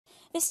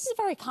This is a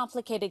very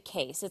complicated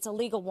case. It's a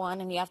legal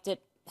one, and you have to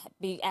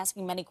be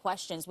asking many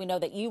questions. We know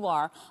that you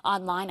are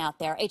online out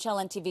there.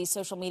 HLN TV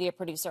social media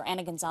producer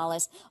Anna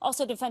Gonzalez,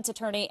 also defense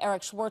attorney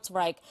Eric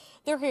Schwartzreich.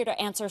 They're here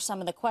to answer some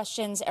of the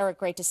questions. Eric,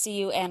 great to see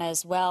you. Anna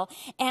as well.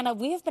 Anna,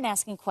 we have been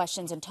asking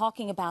questions and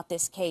talking about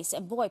this case,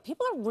 and boy,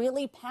 people are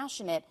really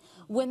passionate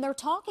when they're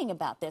talking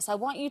about this. I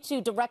want you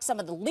to direct some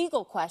of the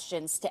legal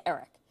questions to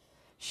Eric.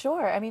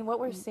 Sure. I mean, what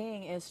we're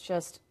seeing is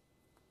just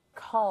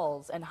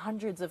calls and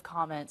hundreds of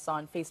comments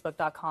on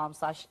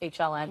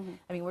facebook.com/HLN.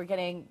 I mean, we're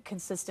getting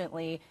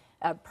consistently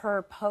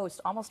per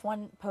post, almost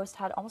one post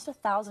had almost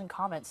 1,000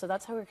 comments. So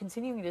that's how we're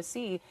continuing to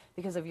see,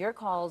 because of your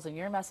calls and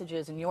your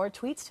messages and your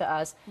tweets to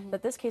us,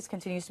 that this case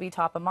continues to be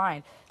top of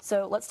mind.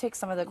 So let's take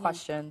some of the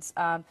questions.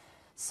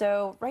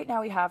 So right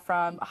now we have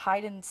from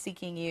Hide and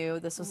Seeking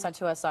You. This was sent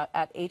to us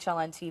at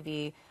HLN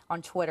TV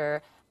on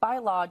Twitter. By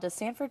law, does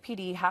Sanford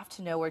PD have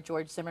to know where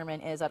George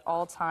Zimmerman is at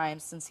all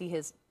times, since he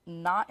is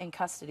not in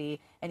custody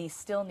and he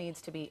still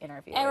needs to be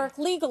interviewed? Eric,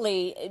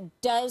 legally,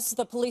 does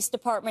the police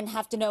department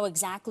have to know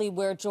exactly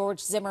where George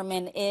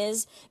Zimmerman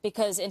is?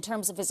 Because in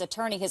terms of his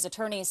attorney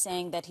is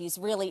saying that he's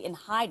really in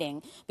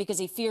hiding because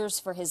he fears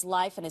for his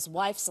life and his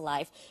wife's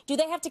life. Do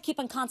they have to keep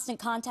in constant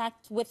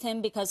contact with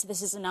him because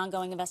this is an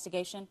ongoing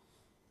investigation?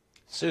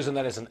 Susan,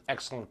 that is an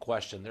excellent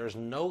question. There is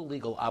no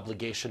legal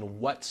obligation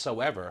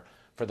whatsoever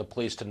for the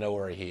police to know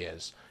where he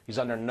is. He's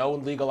under no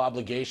legal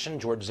obligation.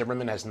 George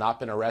Zimmerman has not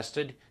been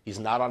arrested. He's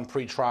not on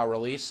pretrial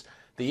release.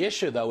 The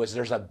issue, though, is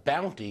there's a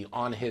bounty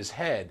on his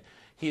head.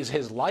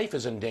 His life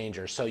is in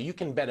danger, so you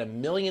can bet $1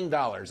 million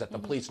that the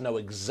police know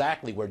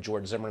exactly where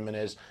George Zimmerman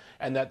is,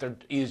 and that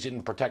he's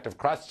in protective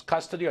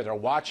custody, or they're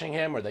watching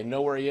him, or they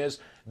know where he is.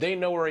 They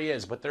know where he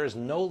is, but there is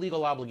no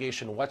legal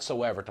obligation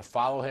whatsoever to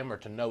follow him or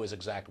to know his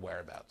exact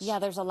whereabouts. Yeah,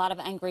 there's a lot of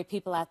angry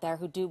people out there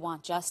who do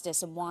want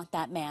justice and want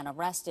that man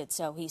arrested,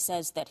 so he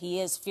says that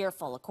he is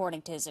fearful,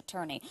 according to his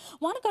attorney. I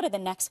want to go to the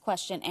next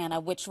question, Anna,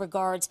 which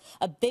regards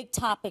a big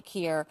topic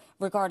here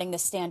regarding the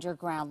Stand Your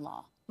Ground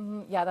law.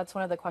 Yeah, that's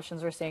one of the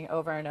questions we're seeing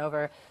over and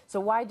over.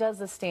 So why does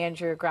the Stand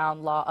Your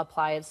Ground law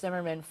apply if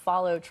Zimmerman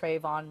followed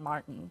Trayvon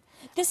Martin?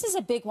 This is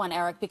a big one,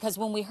 Eric, because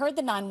when we heard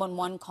the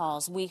 911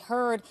 calls, we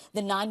heard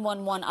the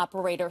 911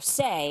 operator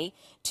say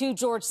to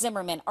George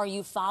Zimmerman, "Are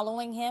you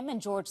following him?"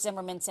 And George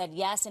Zimmerman said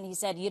yes, and he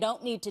said, "You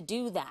don't need to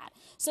do that."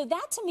 So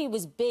that, to me,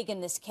 was big in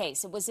this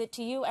case. Was it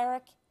to you,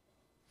 Eric?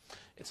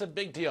 It's a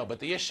big deal, but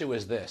the issue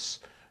is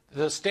this.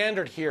 The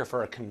standard here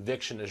for a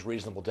conviction is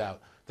reasonable doubt.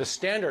 The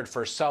standard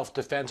for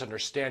self-defense under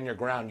Stand Your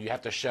Ground, you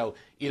have to show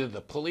either the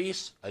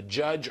police, a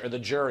judge, or the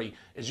jury,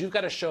 is you've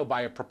got to show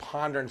by a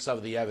preponderance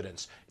of the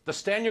evidence. The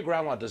Stand Your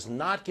Ground law does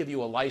not give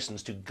you a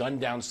license to gun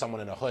down someone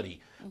in a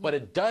hoodie, but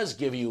it does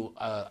give you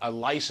a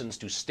license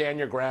to stand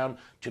your ground,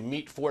 to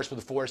meet force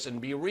with force,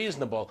 and be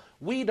reasonable.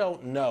 We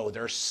don't know.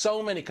 There are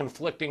so many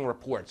conflicting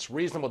reports,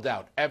 reasonable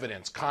doubt,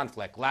 evidence,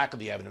 conflict, lack of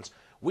the evidence.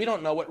 We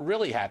don't know what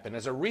really happened.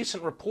 As a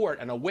recent report,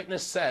 and a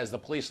witness says, the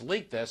police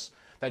leaked this,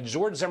 that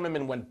George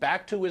Zimmerman went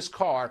back to his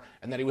car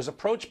and that he was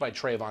approached by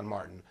Trayvon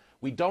Martin.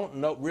 We don't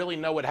really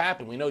know what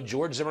happened. We know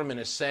George Zimmerman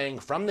is saying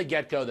from the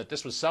get-go that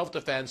this was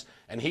self-defense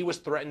and he was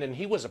threatened and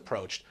he was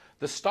approached.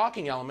 The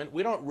stalking element,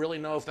 we don't really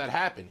know if that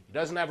happened. He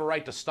doesn't have a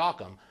right to stalk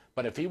him.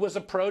 But if he was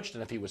approached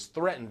and if he was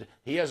threatened,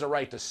 he has a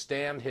right to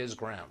stand his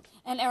ground.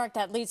 And, Eric,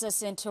 that leads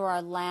us into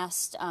our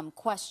last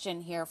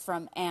question here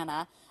from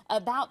Anna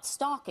about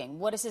stalking.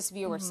 What does this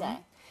viewer say?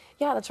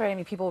 Yeah, that's right. I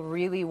mean, people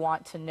really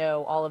want to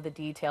know all of the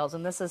details.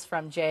 And this is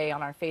from Jay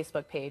on our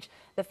Facebook page.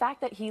 The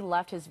fact that he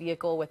left his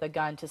vehicle with a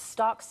gun to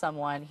stalk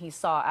someone he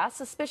saw as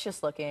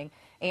suspicious looking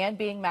and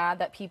being mad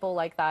that people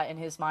like that in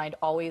his mind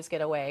always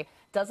get away,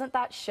 doesn't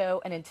that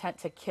show an intent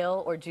to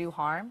kill or do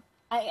harm?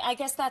 I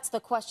guess that's the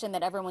question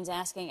that everyone's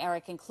asking,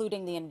 Eric,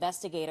 including the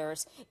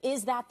investigators.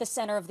 Is that the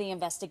center of the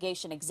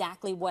investigation,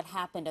 exactly what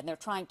happened? And they're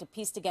trying to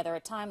piece together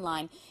a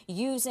timeline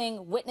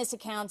using witness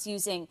accounts,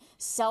 using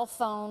cell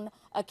phone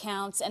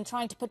accounts, and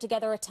trying to put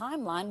together a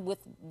timeline with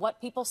what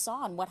people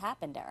saw and what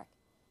happened, Eric.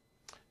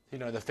 You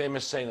know, the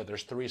famous saying that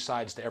there's three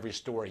sides to every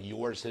story,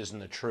 yours, his,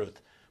 and the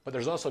truth. But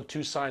there's also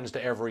two sides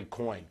to every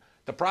coin.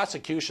 The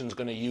prosecution's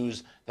going to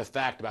use the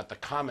fact about the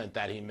comment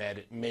that he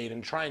made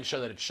and try and show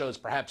that it shows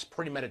perhaps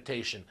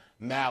premeditation,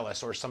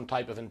 malice, or some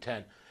type of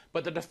intent.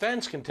 But the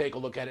defense can take a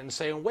look at it and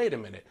say, wait a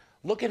minute,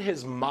 look at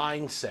his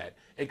mindset.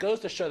 It goes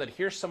to show that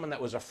here's someone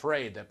that was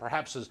afraid, that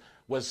perhaps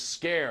was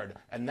scared,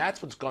 and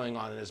that's what's going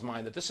on in his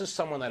mind, that this is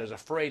someone that is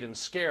afraid and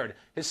scared.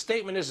 His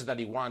statement is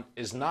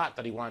not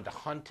that he wanted to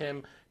hunt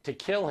him, to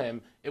kill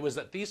him. It was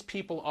that these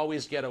people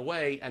always get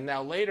away, and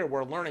now later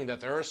we're learning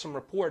that there are some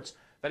reports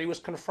that he was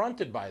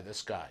confronted by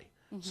this guy.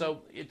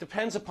 So it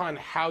depends upon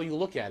how you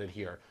look at it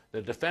here.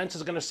 The defense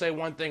is going to say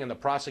one thing and the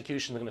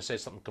prosecution is going to say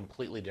something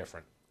completely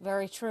different.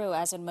 Very true,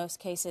 as in most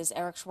cases.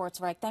 Eric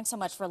Schwartzreich, thanks so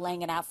much for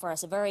laying it out for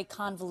us. A very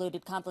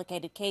convoluted,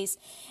 complicated case.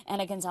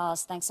 Anna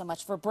Gonzalez, thanks so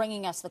much for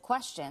bringing us the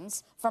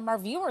questions from our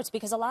viewers,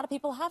 because a lot of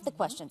people have the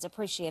questions.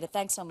 Appreciate it.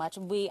 Thanks so much.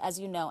 And we, as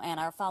you know,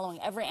 Anna, are following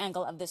every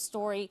angle of this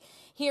story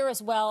here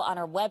as well on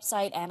our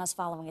website. Anna's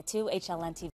following it too, HLN TV.